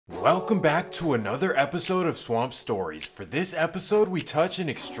Welcome back to another episode of Swamp Stories. For this episode, we touch an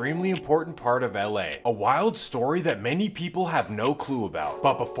extremely important part of LA, a wild story that many people have no clue about.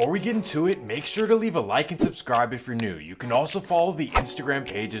 But before we get into it, make sure to leave a like and subscribe if you're new. You can also follow the Instagram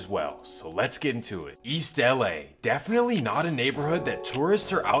page as well. So let's get into it. East LA, definitely not a neighborhood that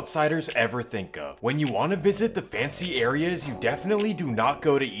tourists or outsiders ever think of. When you want to visit the fancy areas, you definitely do not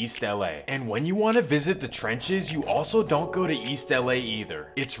go to East LA. And when you want to visit the trenches, you also don't go to East LA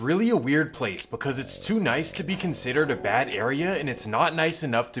either. It's really a weird place because it's too nice to be considered a bad area and it's not nice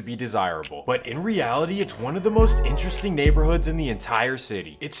enough to be desirable. But in reality, it's one of the most interesting neighborhoods in the entire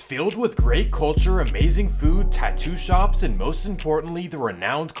city. It's filled with great culture, amazing food, tattoo shops, and most importantly, the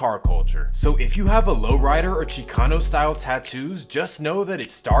renowned car culture. So if you have a lowrider or Chicano style tattoos, just know that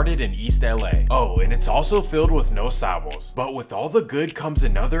it started in East LA. Oh, and it's also filled with no sabos. But with all the good comes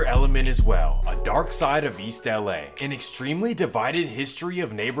another element as well, a dark side of East LA. An extremely divided history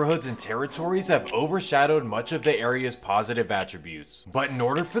of neighborhoods and territories have overshadowed much of the area's positive attributes. But in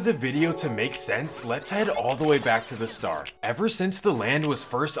order for the video to make sense, let's head all the way back to the start. Ever since the land was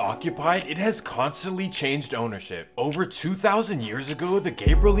first occupied, it has constantly changed ownership. Over 2,000 years ago, the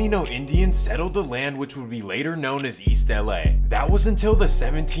Gabrielino Indians settled the land which would be later known as East LA. That was until the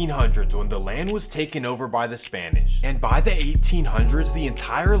 1700s when the land was taken over by the Spanish. And by the 1800s, the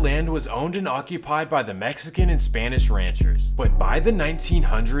entire land was owned and occupied by the Mexican and Spanish ranchers. But by the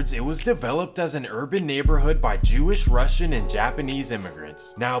 1900s, it was developed as an urban neighborhood by Jewish, Russian, and Japanese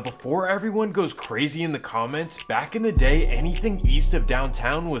immigrants. Now, before everyone goes crazy in the comments, back in the day, anything east of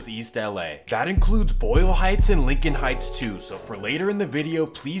downtown was East LA. That includes Boyle Heights and Lincoln Heights too, so for later in the video,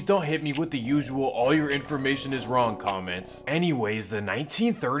 please don't hit me with the usual "all your information is wrong" comments. Anyways, the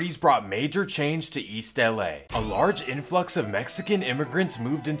 1930s brought major change to East LA. A large influx of Mexican immigrants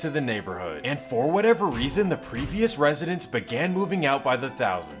moved into the neighborhood, and for whatever reason, the previous residents began moving out by the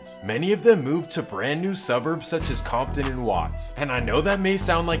thousands. Many of them moved to brand new suburbs such as Compton and Watts. And I know that may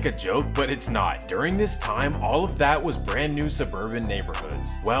sound like a joke, but it's not. During this time, all of that was brand new suburban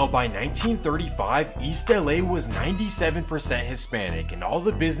neighborhoods. Well, by 1935, East LA was 97% Hispanic and all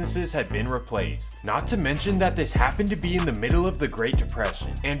the businesses had been replaced. Not to mention that this happened to be in the middle of the Great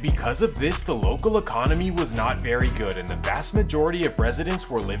Depression. And because of this, the local economy was not very good and the vast majority of residents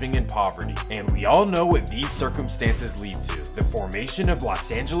were living in poverty. And we all know what these circumstances lead to: the formation of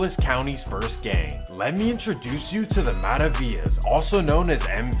Los Angeles County's first gang. Let me introduce you to the Maravillas, also known as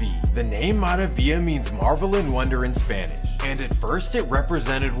MV. The name Maravilla means marvel and wonder in Spanish, and at first it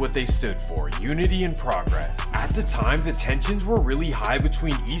represented what they stood for: unity and progress. At the time, the tensions were really high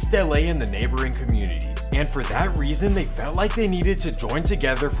between East LA and the neighboring communities, and for that reason they felt like they needed to join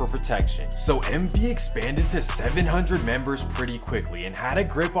together for protection. So MV expanded to 700 members pretty quickly and had a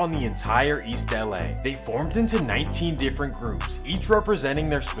grip on the entire East LA. They formed into 19 different groups, each representing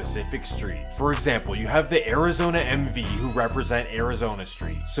their specific street. For example, you have the Arizona MV, who represent Arizona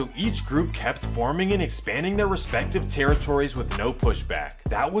Street. So each group kept forming and expanding their respective territories with no pushback.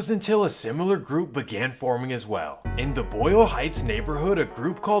 That was until a similar group began forming as well. In the Boyle Heights neighborhood, a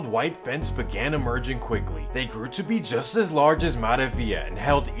group called White Fence began emerging quickly. They grew to be just as large as Maravilla and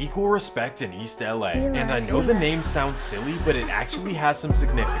held equal respect in East LA. And I know the name sounds silly, but it actually has some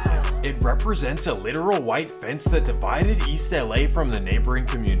significance. It represents a literal white fence that divided East LA from the neighboring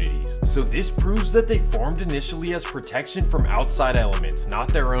communities. So this proves that they formed initially as protection from outside elements, not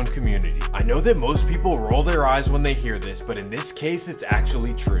their own community. I know that most people roll their eyes when they hear this, but in this case it's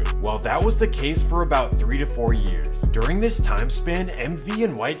actually true. Well, that was the case for about 3 to 4 years. During this time span, MV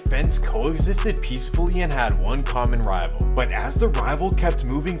and White Fence coexisted peacefully and had one common rival. But as the rival kept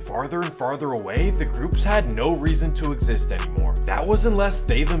moving farther and farther away, the groups had no reason to exist anymore. That was unless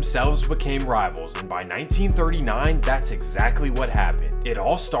they themselves became rivals, and by 1939, that's exactly what happened. It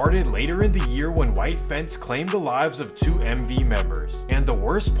all started later in the year when White Fence claimed the lives of 2 MV members. And the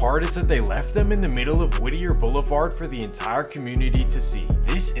worst part is that they left them in the middle of Whittier Boulevard for the entire community to see.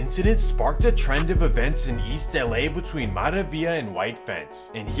 This incident sparked a trend of events in East LA between Maravilla and White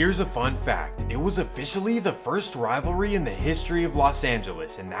Fence. And here's a fun fact: it was officially the first rivalry in the history of Los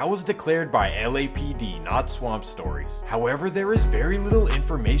Angeles, and that was declared by LAPD, not Swamp Stories. However, there is very little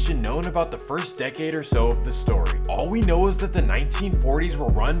information known about the first decade or so of the story. All we know is that the 1940s were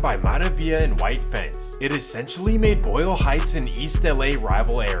run by Maravilla and White Fence. It essentially made Boyle Heights and East LA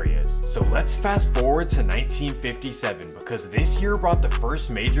rival areas. So let's fast forward to 1957, because this year brought the first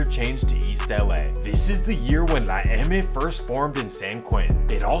first major change to East LA. This is the year when La M first formed in San Quentin.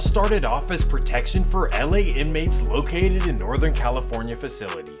 It all started off as protection for LA inmates located in Northern California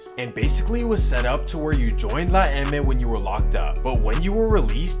facilities, and basically was set up to where you joined La M when you were locked up, but when you were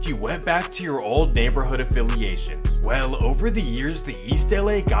released, you went back to your old neighborhood affiliations. Well, over the years, the East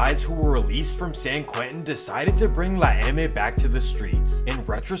LA guys who were released from San Quentin decided to bring La M back to the streets. In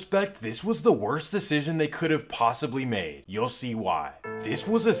retrospect, this was the worst decision they could have possibly made. You'll see why. This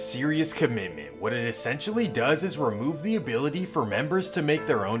was a serious commitment. What it essentially does is remove the ability for members to make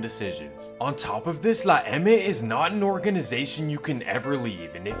their own decisions. On top of this, La M is not an organization you can ever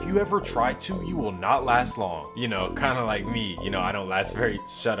leave, and if you ever try to, you will not last long. You know, kind of like me, I don't last very—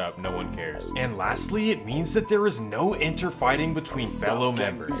 shut up, no one cares. And lastly, it means that there is no interfighting between fellow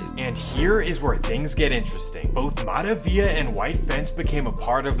members. And here is where things get interesting. Both Maravilla and White Fence became a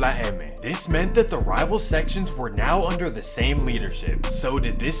part of La M. This meant that the rival sections were now under the same leadership. So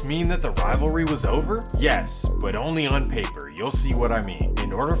did this mean that the rivalry was over? Yes, but only on paper. You'll see what I mean.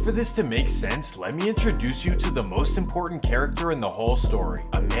 In order for this to make sense, let me introduce you to the most important character in the whole story.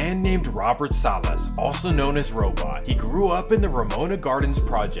 A man named Robert Salas, also known as Robot. He grew up in the Ramona Gardens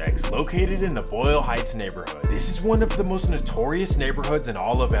projects, located in the Boyle Heights neighborhood. This is one of the most notorious neighborhoods in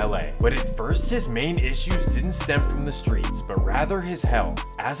all of LA. But at first, his main issues didn't stem from the streets, but rather his health.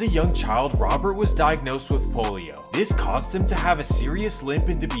 As a young child, Robert was diagnosed with polio. This caused him to have a serious limp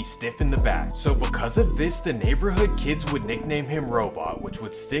and to be stiff in the back. So because of this, the neighborhood kids would nickname him Robot, which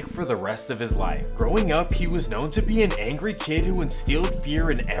would stick for the rest of his life. Growing up, he was known to be an angry kid who instilled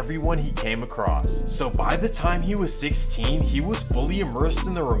fear in everyone he came across. So by the time he was 16, he was fully immersed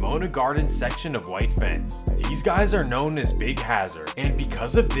in the Ramona Gardens section of White Fence. These guys are known as Big Hazard, and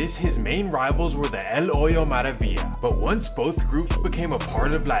because of this, his main rivals were the El Hoyo Maravilla. But once both groups became a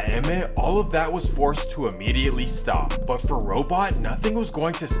part of La M, all of that was forced to immediately stop. But for Robot, nothing was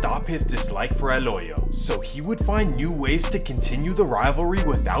going to stop his dislike for El Hoyo, so he would find new ways to continue the rivalry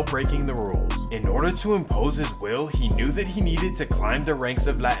without breaking the rules. In order to impose his will, he knew that he needed to climb the ranks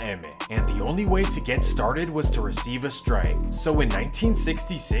of La M, and the only way to get started was to receive a strike. So in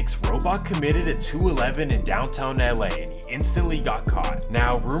 1966, Robot committed a 211 in downtown LA, and he instantly got caught.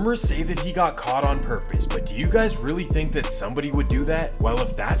 Now, rumors say that he got caught on purpose, but do you guys really think that somebody would do that? Well,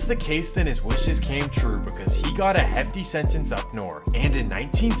 if that's the case, then his wishes came true, because he got a hefty sentence up north. And in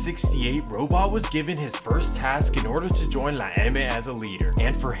 1968, Robot was given his first task in order to join La M as a leader.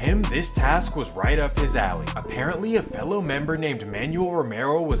 And for him, this task was right up his alley. Apparently, a fellow member named Manuel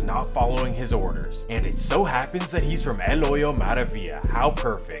Romero was not following his orders. And it so happens that he's from El Hoyo Maravilla. How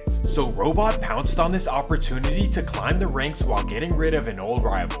perfect. So Robot pounced on this opportunity to climb the ranks while getting rid of an old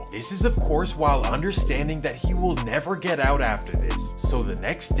rival. This is of course while understanding that he will never get out after this. So the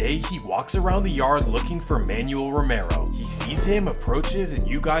next day, he walks around the yard looking for Manuel Romero. He sees him, approaches, and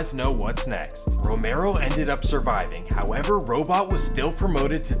you guys know what's next. Romero ended up surviving. However, Robot was still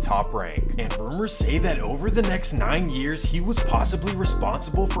promoted to top rank. And rumors say that over the next 9 years, he was possibly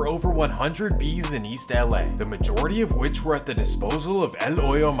responsible for over 100 bees in East LA, the majority of which were at the disposal of El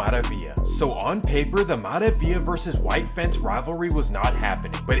Hoyo Maravilla. So on paper, the Maravilla versus White Fence rivalry was not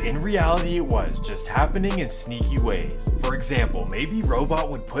happening, but in reality it was, just happening in sneaky ways. For example, maybe Robot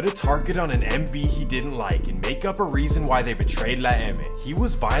would put a target on an MV he didn't like and make up a reason why they betrayed La M. He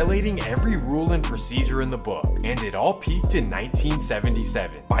was violating every rule and procedure in the book, and it all peaked in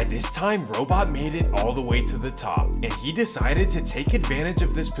 1977. By this time, Robot made it all the way to the top, and he decided to take advantage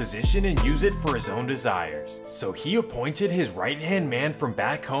of this position and use it for his own desires. So he appointed his right-hand man from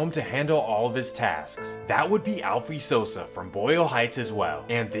back home to handle all of his tasks. That would be Alfie Sosa from Boyle Heights as well,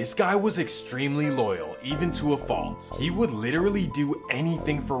 and this guy was extremely loyal, even to a fault. He would literally do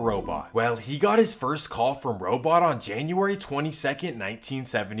anything for Robot. Well, he got his first call from Robot on January 22nd,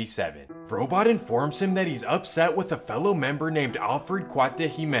 1977. Robot informs him that he's upset with a fellow member named Alfred Cuate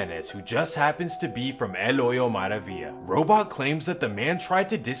Jimenez, who just happens to be from El Hoyo Maravilla. Robot claims that the man tried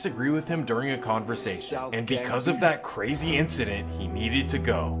to disagree with him during a conversation, and because of that crazy incident, he needed to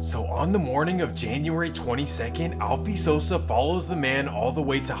go. So on the morning of January 22nd, Alfie Sosa follows the man all the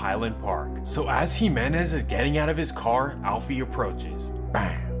way to Highland Park. So as Jimenez is getting out of his car, Alfie approaches.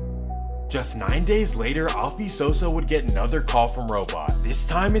 Bam! Just 9 days later, Alfie Sosa would get another call from Robot. This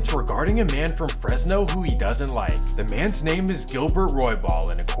time it's regarding a man from Fresno who he doesn't like. The man's name is Gilbert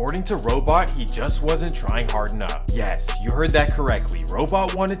Roybal, and according to Robot, he just wasn't trying hard enough. Yes, you heard that correctly.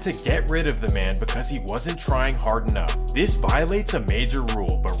 Robot wanted to get rid of the man because he wasn't trying hard enough. This violates a major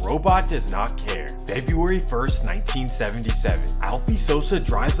rule, but Robot does not care. February 1st, 1977. Alfie Sosa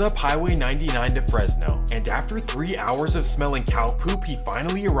drives up Highway 99 to Fresno, and after 3 hours of smelling cow poop, he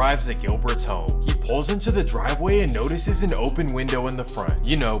finally arrives at Gilbert's home. He pulls into the driveway and notices an open window in the front.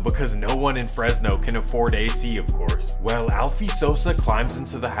 You know, because no one in Fresno can afford AC, of course. Well, Alfie Sosa climbs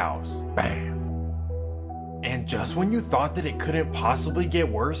into the house. Bam. And just when you thought that it couldn't possibly get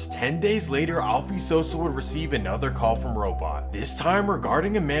worse, 10 days later, Alfie Sosa would receive another call from Robot. This time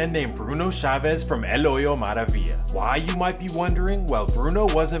regarding a man named Bruno Chavez from El Hoyo Maravilla. Why, you might be wondering? Well,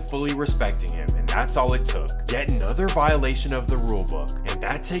 Bruno wasn't fully respecting him, and that's all it took. Yet another violation of the rulebook. And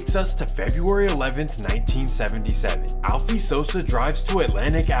that takes us to February 11th, 1977. Alfie Sosa drives to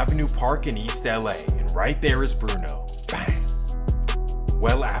Atlantic Avenue Park in East LA, and right there is Bruno. Bang.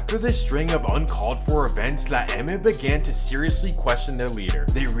 Well, after this string of uncalled for events, La M began to seriously question their leader.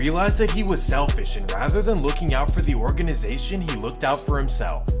 They realized that he was selfish, and rather than looking out for the organization, he looked out for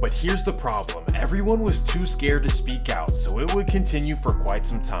himself. But here's the problem, everyone was too scared to speak out, so it would continue for quite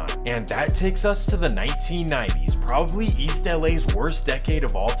some time. And that takes us to the 1990s, probably East LA's worst decade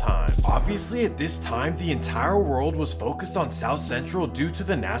of all time. Obviously at this time, the entire world was focused on South Central due to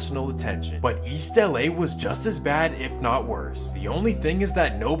the national attention. But East LA was just as bad, if not worse. The only thing is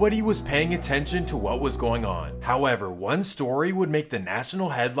that nobody was paying attention to what was going on. However, one story would make the national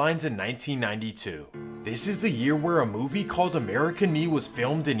headlines in 1992. This is the year where a movie called American Me was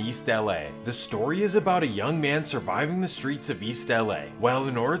filmed in East LA. The story is about a young man surviving the streets of East LA. Well,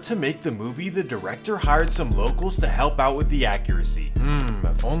 in order to make the movie, the director hired some locals to help out with the accuracy.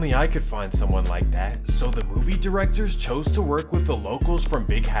 If only I could find someone like that. So the movie directors chose to work with the locals from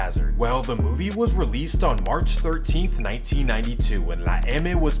Big Hazard. Well, the movie was released on March 13th, 1992, and La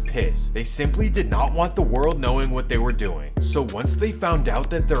M was pissed. They simply did not want the world knowing what they were doing. So once they found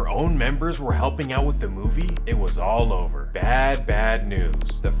out that their own members were helping out with the movie, it was all over. Bad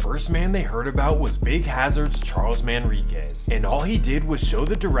news. The first man they heard about was Big Hazard's Charles Manriquez, and all he did was show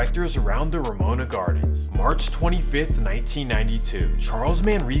the directors around the Ramona Gardens. March 25th, 1992. Charles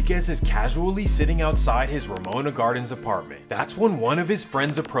Manriquez is casually sitting outside his Ramona Gardens apartment. That's when one of his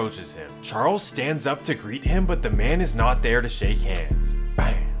friends approaches him. Charles stands up to greet him, but the man is not there to shake hands.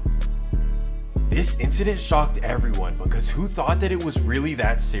 Bam. This incident shocked everyone because who thought that it was really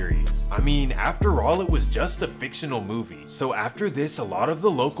that serious? I mean, after all, it was just a fictional movie. So after this, a lot of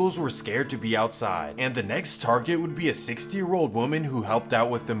the locals were scared to be outside, and the next target would be a 60-year-old woman who helped out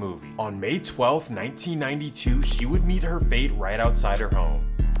with the movie. On May 12th, 1992, she would meet her fate right outside her home.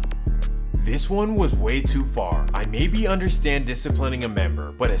 This one was way too far. I maybe understand disciplining a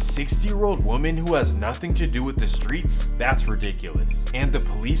member, but a 60-year-old woman who has nothing to do with the streets? That's ridiculous. And the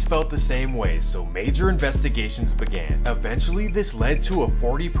police felt the same way, so major investigations began. Eventually, this led to a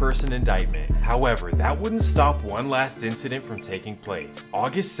 40-person indictment. However, that wouldn't stop one last incident from taking place.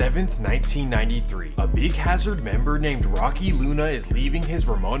 August 7th, 1993. A Big Hazard member named Rocky Luna is leaving his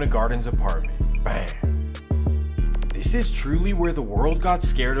Ramona Gardens apartment. Bam. This is truly where the world got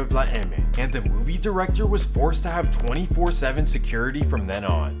scared of La M, and the movie director was forced to have 24/7 security from then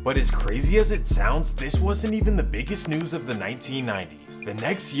on. But as crazy as it sounds, this wasn't even the biggest news of the 1990s. The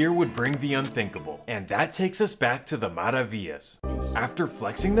next year would bring the unthinkable, and that takes us back to the Maravillas. After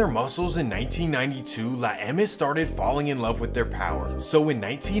flexing their muscles in 1992, La M started falling in love with their power. So in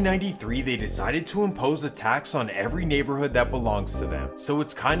 1993, they decided to impose a tax on every neighborhood that belongs to them. So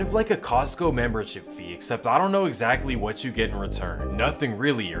it's kind of like a Costco membership fee, except I don't know exactly what you get in return. Nothing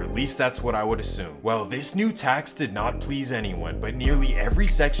really, or at least that's what I would assume. Well, this new tax did not please anyone, but nearly every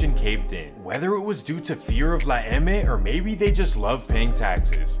section caved in. Whether it was due to fear of La M or maybe they just love paying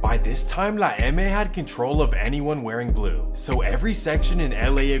taxes. By this time, La M had control of anyone wearing blue. So every section in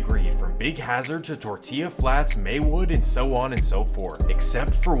LA agreed, from Big Hazard to Tortilla Flats, Maywood, and so on and so forth.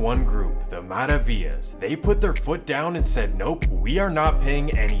 Except for one group, the Maravillas. They put their foot down and said, nope, we are not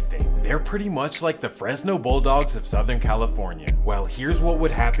paying anything. They're pretty much like the Fresno Bulldogs of Southern California. Well, here's what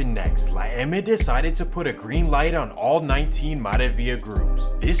would happen next. La M decided to put a green light on all 19 Maravilla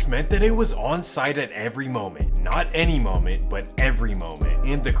groups. This meant that it was on site at every moment. Not any moment, but every moment.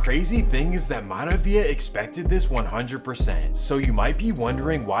 And the crazy thing is that Maravilla expected this 100%. So you might be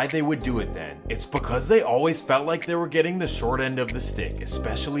wondering why they would do it then. It's because they always felt like they were getting the short end of the stick,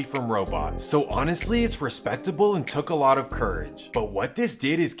 especially from Robot. So honestly, it's respectable and took a lot of courage. But what this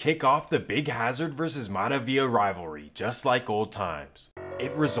did is kick off the Big Hazard versus Maravilla rivalry, just like old times.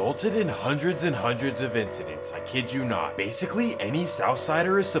 It resulted in hundreds and hundreds of incidents, I kid you not. Basically, any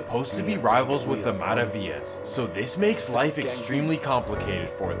Southsider is supposed to be rivals with the Maravillas, so this makes life extremely complicated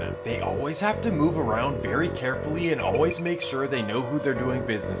for them. They always have to move around very carefully and always make sure they know who they're doing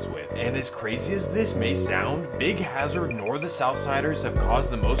business with. And as crazy as this may sound, Big Hazard nor the Southsiders have caused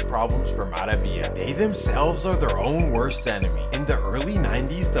the most problems for Maravilla. They themselves are their own worst enemy. In the early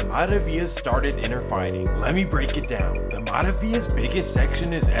 90s, the Maravillas started inner fighting. Let me break it down. The Maravillas' biggest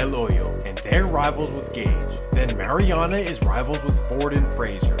section is El Hoyo, and they're rivals with Gage. Then Mariana is rivals with Ford and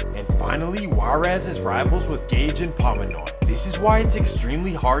Fraser. And finally, Juarez is rivals with Gage and Pomeroy. This is why it's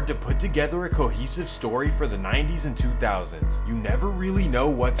extremely hard to put together a cohesive story for the 90s and 2000s. You never really know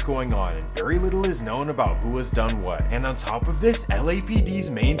what's going on, and very little is known about who has done what. And on top of this,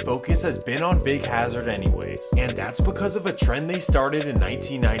 LAPD's main focus has been on Big Hazard anyways. And that's because of a trend they started in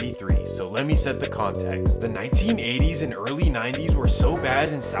 1993, so let me set the context. The 1980s and early 90s were so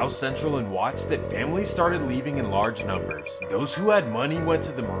bad in South Central and Watts that families started leaving in large numbers. Those who had money went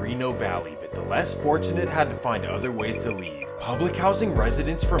to the Moreno Valley, but the less fortunate had to find other ways to leave. Public housing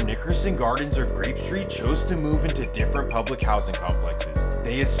residents from Nickerson Gardens or Grape Street chose to move into different public housing complexes.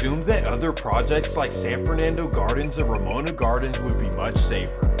 They assumed that other projects like San Fernando Gardens or Ramona Gardens would be much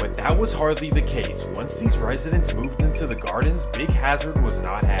safer, but that was hardly the case. Once these residents moved into the gardens, Big Hazard was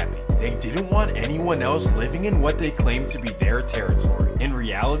not happy. They didn't want anyone else living in what they claimed to be their territory. In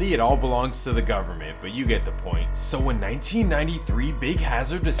reality, it all belongs to the government, but you get the point. So in 1993, Big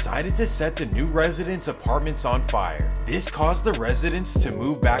Hazard decided to set the new residents' apartments on fire. This caused the residents to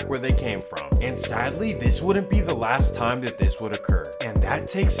move back where they came from. And sadly, this wouldn't be the last time that this would occur. And that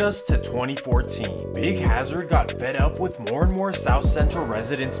takes us to 2014. Big Hazard got fed up with more and more South Central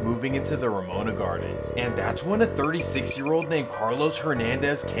residents moving into the Ramona Gardens. And that's when a 36-year-old named Carlos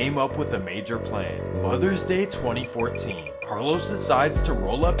Hernandez came up with a major plan. Mother's Day 2014. Carlos decides to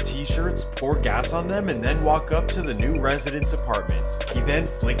roll up t-shirts, pour gas on them, and then walk up to the new residents' apartments. He then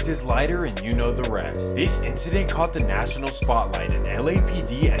flicked his lighter and you know the rest. This incident caught the national spotlight and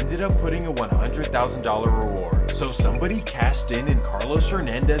LAPD ended up putting a $100,000 reward. So somebody cashed in and Carlos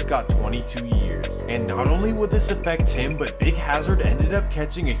Hernandez got 22 years. And not only would this affect him, but Big Hazard ended up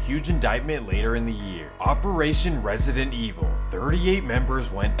catching a huge indictment later in the year. Operation Resident Evil, 38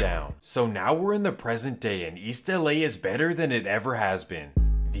 members went down. So now we're in the present day and East LA is better than it ever has been.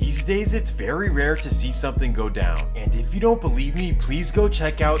 These days, it's very rare to see something go down, and if you don't believe me, please go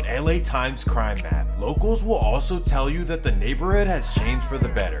check out LA Times crime map. Locals will also tell you that the neighborhood has changed for the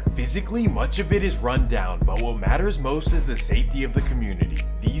better. Physically, much of it is run down, but what matters most is the safety of the community.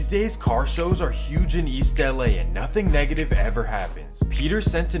 These days, car shows are huge in East LA and nothing negative ever happens. Peter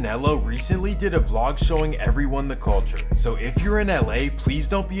Centinello recently did a vlog showing everyone the culture. So if you're in LA, please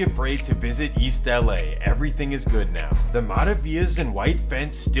don't be afraid to visit East LA. Everything is good now. The Maravillas and White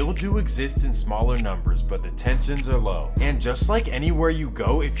Fence still do exist in smaller numbers, but the tensions are low. And just like anywhere you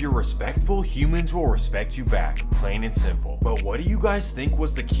go, if you're respectful, humans will respect you back. Plain and simple. But what do you guys think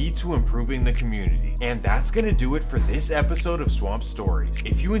was the key to improving the community? And that's gonna do it for this episode of Swamp Stories.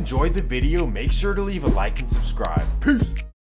 If you enjoyed the video, make sure to leave a like and subscribe. Peace!